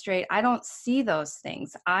gay and straight. I don't see those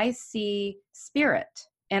things. I see spirit,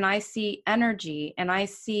 and I see energy, and I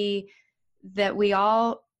see that we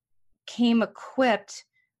all came equipped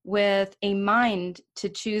with a mind to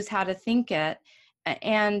choose how to think it.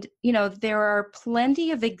 And, there are plenty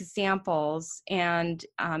of examples and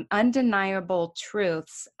undeniable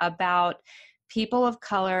truths about people of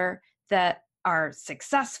color that are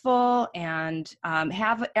successful and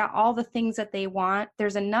have all the things that they want.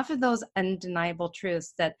 There's enough of those undeniable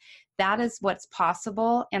truths that is what's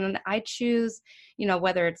possible. And I choose,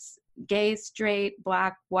 whether it's gay, straight,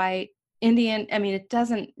 Black, white, Indian, it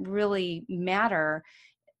doesn't really matter.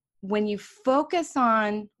 When you focus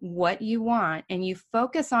on what you want and you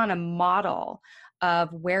focus on a model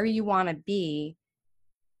of where you want to be,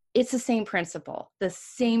 it's the same principle. The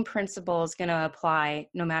same principle is going to apply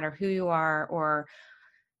no matter who you are or,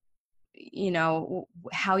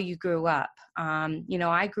 how you grew up.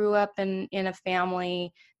 I grew up in a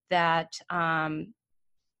family that,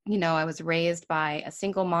 I was raised by a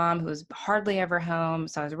single mom who was hardly ever home.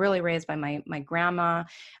 So I was really raised by my grandma.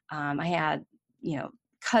 I had,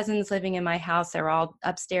 cousins living in my house. They were all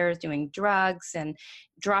upstairs doing drugs and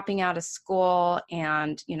dropping out of school.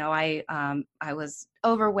 And, I was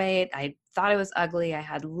overweight. I thought I was ugly. I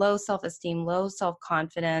had low self-esteem, low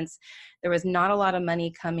self-confidence. There was not a lot of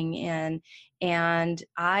money coming in. And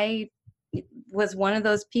I was one of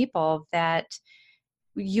those people that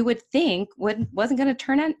you would think wasn't going to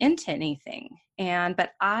turn into anything.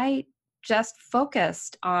 But I just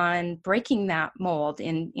focused on breaking that mold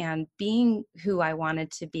and being who I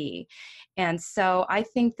wanted to be. And so I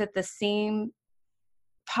think that the same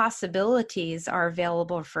possibilities are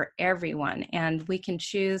available for everyone. And we can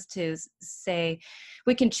choose to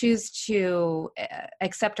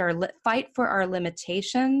accept fight for our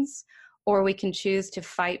limitations, or we can choose to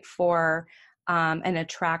fight for and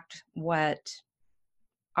attract what's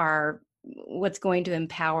going to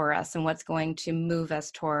empower us and what's going to move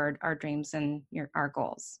us toward our dreams and our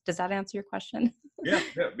goals. Does that answer your question? Yeah,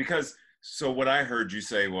 because so what I heard you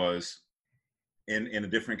say was, in a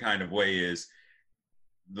different kind of way, is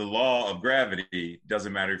the law of gravity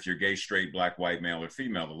doesn't matter if you're gay, straight, Black, white, male, or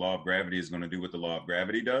female. The law of gravity is going to do what the law of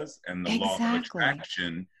gravity does, and the law of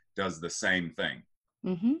attraction does the same thing.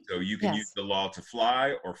 Mm-hmm. So you can use the law to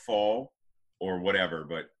fly or fall or whatever,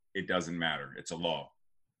 but it doesn't matter. It's a law.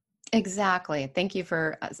 Exactly. Thank you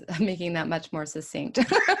for making that much more succinct.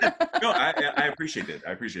 No, I appreciate it.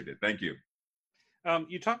 I appreciate it. Thank you.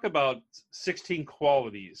 You talk about 16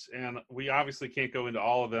 qualities, and we obviously can't go into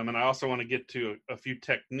all of them. And I also want to get to a few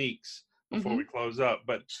techniques before we close up.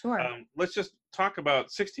 But sure. Let's just talk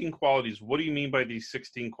about 16 qualities. What do you mean by these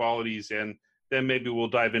 16 qualities? And then maybe we'll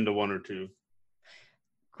dive into one or two.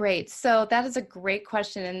 Great. So that is a great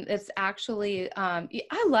question. And it's actually,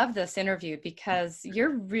 I love this interview because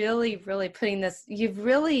you're really, really you've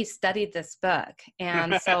really studied this book.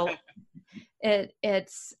 And so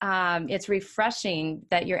it's refreshing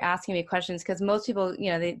that you're asking me questions, because most people,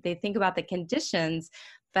 they think about the conditions,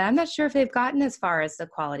 but I'm not sure if they've gotten as far as the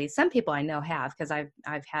qualities. Some people I know have, because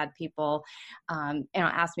I've had people,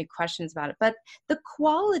 ask me questions about it. But the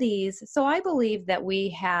qualities, so I believe that we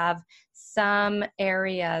have some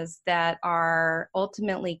areas that are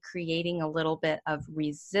ultimately creating a little bit of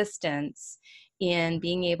resistance in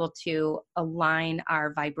being able to align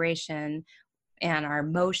our vibration and our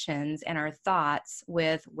emotions and our thoughts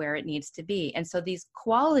with where it needs to be. And so these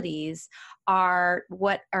qualities are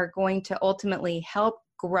what are going to ultimately help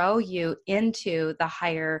grow you into the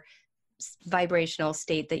higher vibrational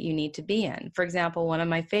state that you need to be in. For example, one of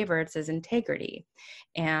my favorites is integrity.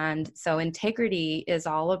 And so integrity is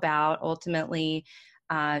all about ultimately,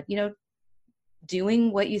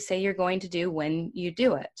 doing what you say you're going to do when you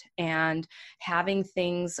do it, and having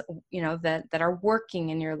things, that are working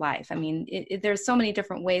in your life. I mean, there's so many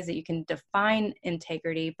different ways that you can define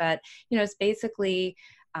integrity, but, it's basically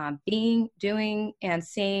being, doing, and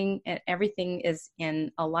saying everything is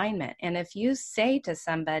in alignment. And if you say to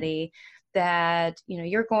somebody that,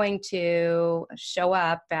 you're going to show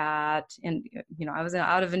up and, I was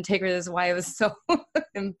out of integrity. This is why I was so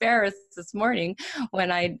embarrassed this morning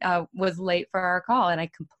when I was late for our call, and I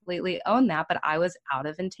completely own that, but I was out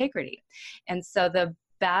of integrity. And so the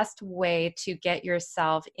best way to get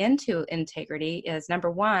yourself into integrity is,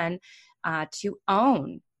 number one, to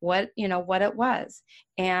own what it was,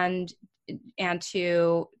 and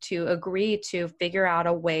to agree to figure out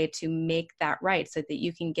a way to make that right so that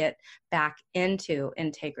you can get back into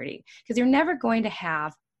integrity, because you're never going to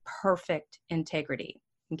have perfect integrity.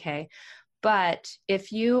 Okay. But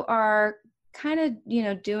if you are kind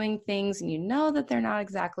of, doing things and you know that they're not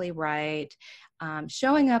exactly right,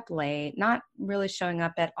 showing up late, not really showing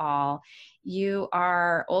up at all, you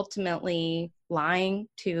are ultimately lying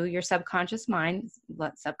to your subconscious mind.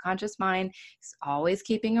 Subconscious mind is always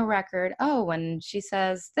keeping a record. Oh, when she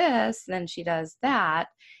says this, then she does that.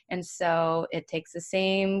 And so it takes the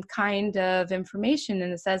same kind of information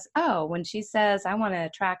and it says, oh, when she says, I want to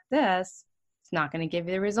attract this, it's not going to give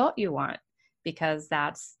you the result you want, because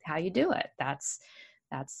that's how you do it. That's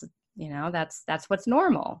what's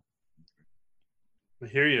normal. I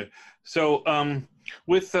hear you. So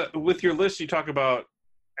with your list, you talk about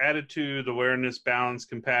attitude, awareness, balance,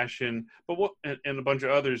 compassion, and a bunch of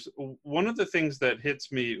others. One of the things that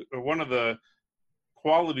hits me, or one of the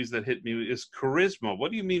qualities that hit me, is charisma. What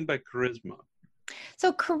do you mean by charisma?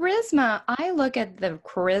 So charisma, I look at the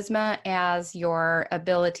charisma as your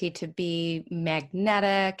ability to be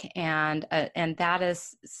magnetic, and that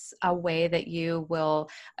is a way that you will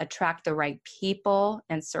attract the right people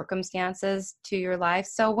and circumstances to your life.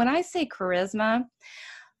 So when I say charisma,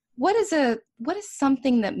 what is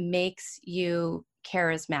something that makes you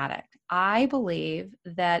charismatic? I believe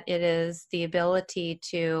that it is the ability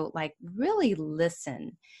to really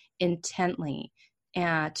listen intently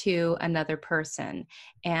to another person.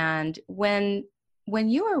 And when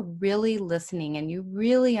you are really listening and you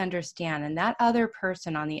really understand, and that other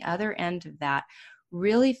person on the other end of that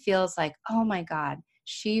really feels like, oh my God,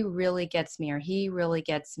 she really gets me, or he really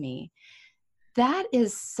gets me, that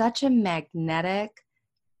is such a magnetic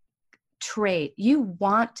trait. You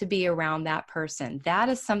want to be around that person. That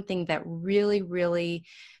is something that really, really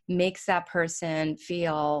makes that person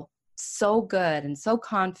feel so good and so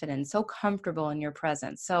confident, so comfortable in your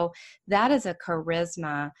presence. So that is a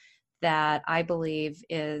charisma that I believe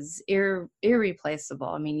is irreplaceable.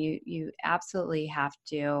 I mean, you absolutely have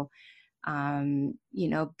to,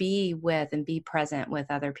 be with and be present with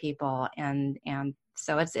other people, and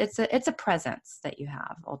so it's a presence that you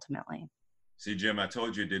have ultimately. See, Jim, I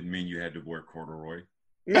told you it didn't mean you had to wear corduroy.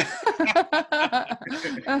 I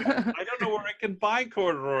don't know where I can buy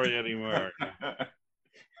corduroy anymore.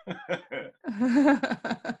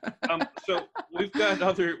 So we've got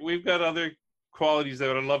other qualities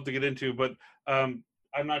that I'd love to get into, but I'm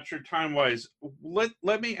not sure time-wise.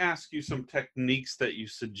 Let me ask you some techniques that you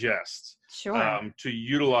suggest. Sure. To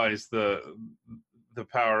utilize the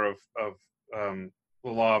power of the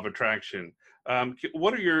law of attraction.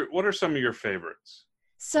 What are some of your favorites?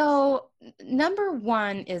 So number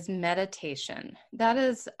one is meditation. That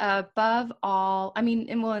is above all. I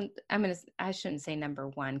mean, I shouldn't say number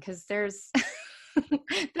one, because there's,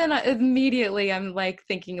 then I'm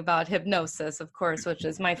thinking about hypnosis, of course, which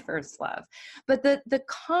is my first love. But the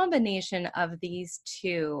combination of these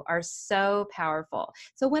two are so powerful.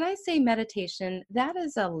 So when I say meditation, that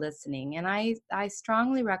is a listening. And I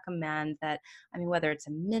strongly recommend that, whether it's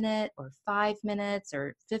a minute or 5 minutes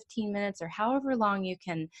or 15 minutes or however long you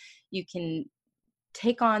can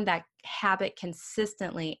take on that habit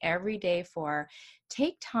consistently every day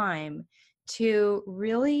take time to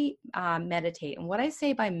really meditate. And what I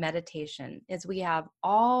say by meditation is we have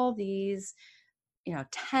all these,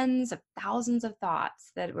 tens of thousands of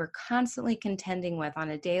thoughts that we're constantly contending with on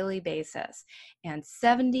a daily basis. And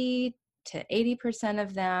 70 to 80%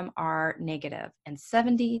 of them are negative, and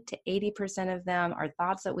 70 to 80% of them are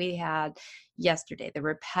thoughts that we had yesterday, the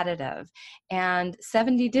repetitive, and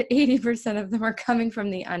 70 to 80% of them are coming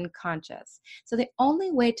from the unconscious. So the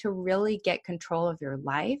only way to really get control of your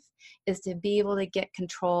life is to be able to get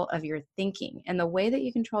control of your thinking. And the way that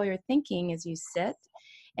you control your thinking is you sit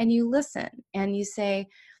and you listen and you say,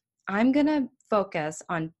 I'm going to focus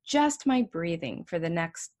on just my breathing for the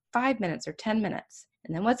next 5 minutes or 10 minutes.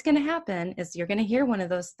 And then what's going to happen is you're going to hear one of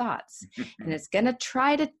those thoughts and it's going to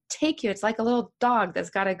try to take you. It's like a little dog that's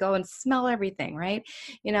got to go and smell everything, right?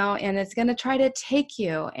 And it's going to try to take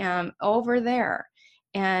you over there.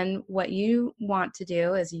 And what you want to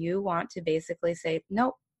do is you want to basically say,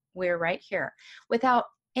 nope, we're right here, without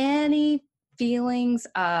any feelings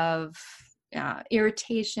of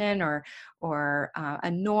irritation or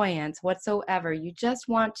annoyance whatsoever. You just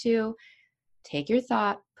want to take your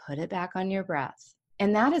thought, put it back on your breath.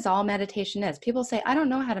 And that is all meditation is. People say, I don't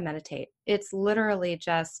know how to meditate. It's literally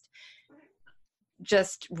just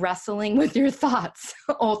wrestling with your thoughts,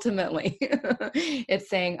 ultimately. It's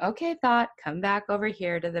saying, okay, thought, come back over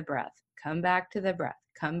here to the breath, come back to the breath,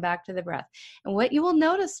 come back to the breath. And what you will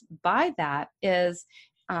notice by that is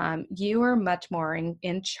you are much more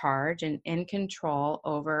in charge and in control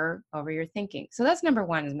over your thinking. So that's number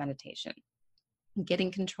one, is meditation,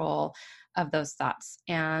 getting control of those thoughts.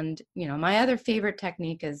 And, my other favorite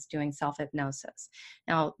technique is doing self-hypnosis.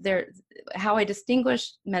 Now, how I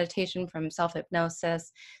distinguish meditation from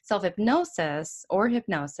self-hypnosis or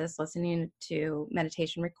hypnosis, listening to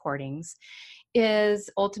meditation recordings, is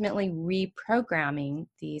ultimately reprogramming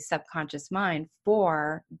the subconscious mind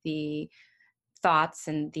for the thoughts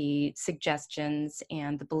and the suggestions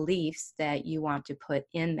and the beliefs that you want to put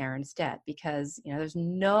in there instead, because there's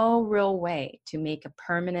no real way to make a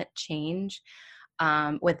permanent change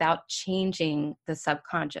without changing the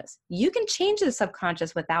subconscious. You can change the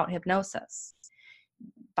subconscious without hypnosis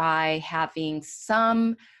by having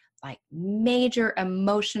some major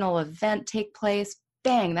emotional event take place.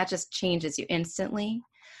 Bang, that just changes you instantly.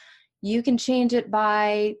 You can change it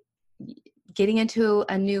by getting into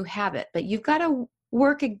a new habit, but you've got to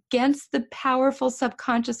work against the powerful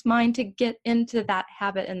subconscious mind to get into that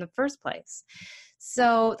habit in the first place.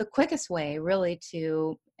 So the quickest way really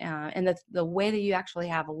to, and the way that you actually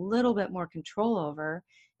have a little bit more control over,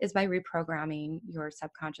 is by reprogramming your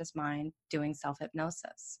subconscious mind, doing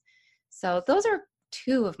self-hypnosis. So those are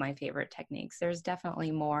two of my favorite techniques. There's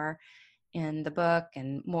definitely more in the book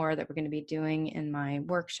and more that we're going to be doing in my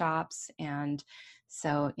workshops. And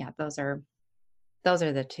so, yeah, those are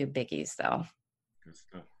the two biggies, though. Good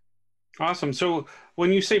stuff. Awesome. So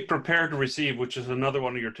when you say prepare to receive, which is another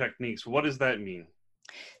one of your techniques, what does that mean?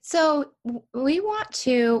 So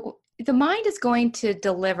the mind is going to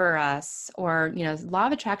deliver us, or, law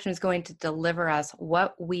of attraction is going to deliver us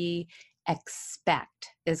what we expect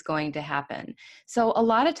is going to happen. So a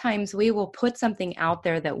lot of times we will put something out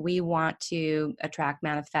there that we want to attract,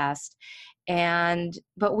 manifest,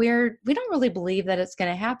 but we don't really believe that it's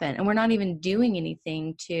going to happen, and we're not even doing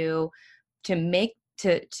anything to make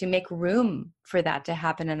room for that to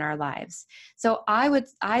happen in our lives. So I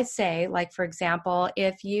say, for example,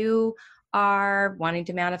 if you are wanting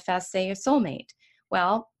to manifest, say, a soulmate,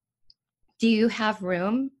 well, do you have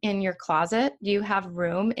room in your closet? Do you have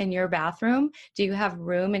room in your bathroom? Do you have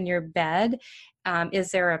room in your bed? Is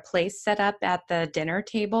there a place set up at the dinner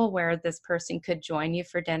table where this person could join you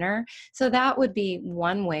for dinner? So that would be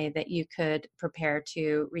one way that you could prepare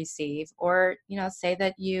to receive. Or, say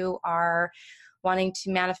that you are wanting to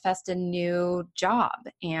manifest a new job,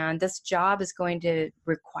 and this job is going to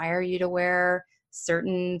require you to wear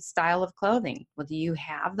certain style of clothing. Well, do you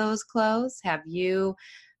have those clothes? Have you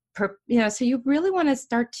so you really want to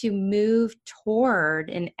start to move toward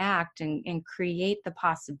and act and create the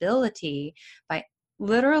possibility by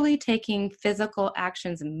literally taking physical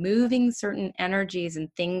actions and moving certain energies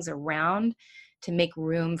and things around to make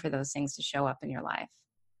room for those things to show up in your life.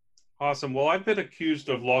 Awesome. Well, I've been accused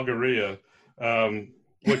of longoria,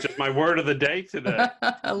 which is my word of the day today.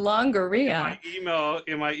 Longoria.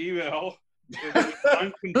 In my email.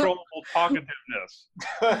 Uncontrollable talkativeness.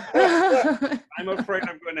 I'm afraid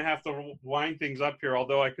I'm going to have to wind things up here,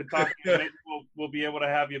 although I could talk to you. Maybe we'll be able to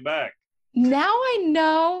have you back. Now I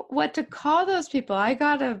know what to call those people. I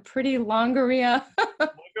got a pretty longoria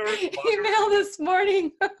email this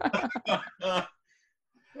morning.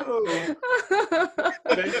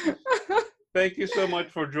 Thank you so much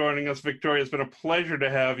for joining us, Victoria. It's been a pleasure to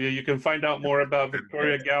have you. You can find out more about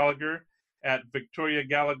Victoria Gallagher at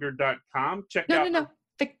victoriagallagher.com. Check out. No.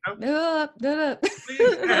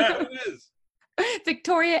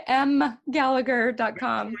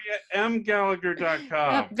 VictoriaMGallagher.com.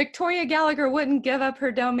 VictoriaMGallagher.com. Victoria Gallagher wouldn't give up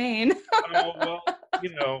her domain. Oh, well,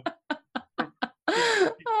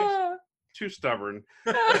 too stubborn.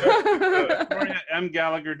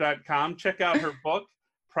 VictoriaMGallagher.com. Check out her book,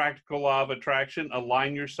 Practical Law of Attraction.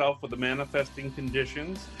 Align yourself with the manifesting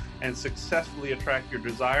conditions and successfully attract your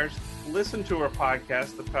desires. Listen to her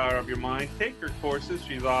podcast, The Power of Your Mind. Take her courses.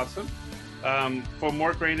 She's awesome. For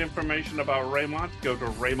more great information about Raymond, go to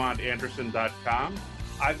RaymondAnderson.com.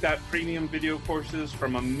 I've got premium video courses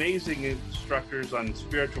from amazing instructors on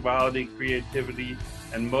spirituality, creativity,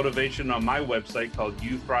 and motivation on my website called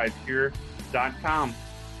YouThriveHere.com.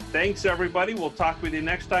 Thanks, everybody. We'll talk with you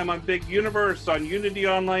next time on Big Universe on Unity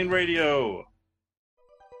Online Radio.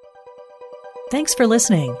 Thanks for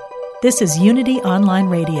listening. This is Unity Online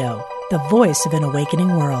Radio, the voice of an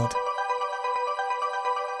awakening world.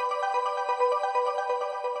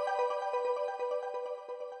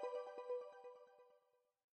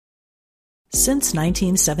 Since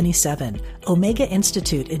 1977, Omega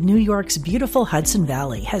Institute in New York's beautiful Hudson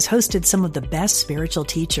Valley has hosted some of the best spiritual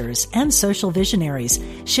teachers and social visionaries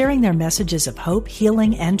sharing their messages of hope,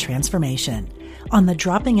 healing, and transformation. On the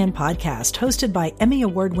Dropping In podcast, hosted by Emmy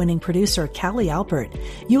Award-winning producer Callie Alpert,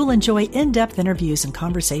 you will enjoy in-depth interviews and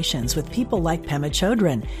conversations with people like Pema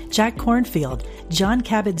Chodron, Jack Kornfield, Jon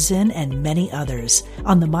Kabat-Zinn, and many others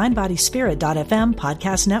on the MindBodySpirit.fm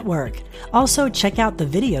podcast network. Also, check out the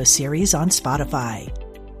video series on Spotify.